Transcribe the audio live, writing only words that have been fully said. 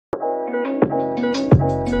So,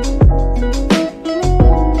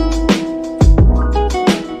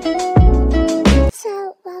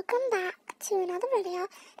 welcome back to another video,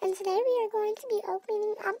 and today we are going to be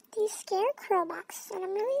opening up these Scarecrow boxes, and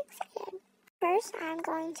I'm really excited. First, I'm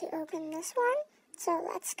going to open this one, so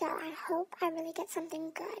let's go. I hope I really get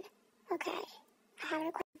something good. Okay, I have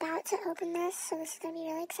it about to open this, so this is going to be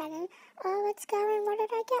really exciting. Oh, it's going. What did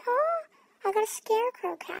I get? Oh, I got a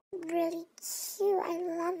Scarecrow cat. Really cute. I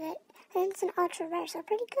love it. And it's an ultra rare, so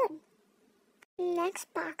pretty good.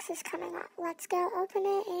 Next box is coming up. Let's go open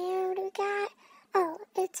it, and what do we got? Oh,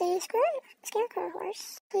 it's a Scarecrow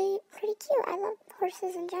horse. Pretty cute. I love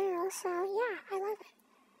horses in general, so yeah, I love it.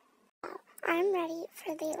 Oh, I'm ready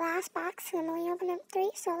for the last box. I'm only opening up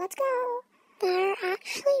 3, so let's go. They're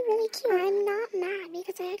actually really cute. I'm not mad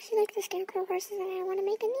because I actually like the Scarecrow horses and I want to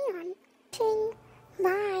make a neon.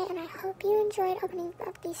 Bye, and I hope you enjoyed opening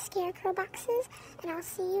up these Scarecrow boxes, and I'll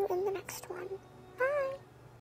see you in the next one.